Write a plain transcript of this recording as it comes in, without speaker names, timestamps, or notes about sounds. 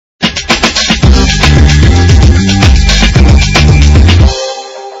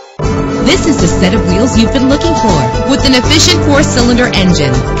wheels you've been looking for. With an efficient 4-cylinder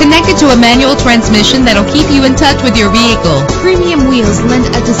engine connected to a manual transmission that'll keep you in touch with your vehicle, premium wheels lend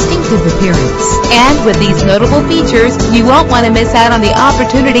a distinctive appearance. And with these notable features, you won't want to miss out on the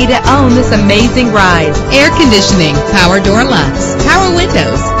opportunity to own this amazing ride. Air conditioning, power door locks, power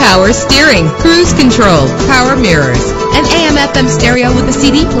windows, power steering, cruise control, power mirrors, an AM/FM stereo with a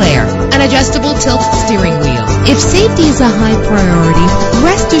CD player, an adjustable tilt steering wheel. If safety is a high priority,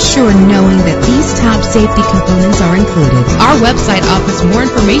 rest assured knowing that these top safety components are included. Our website offers more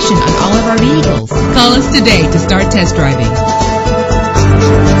information on all of our vehicles. Call us today to start test driving.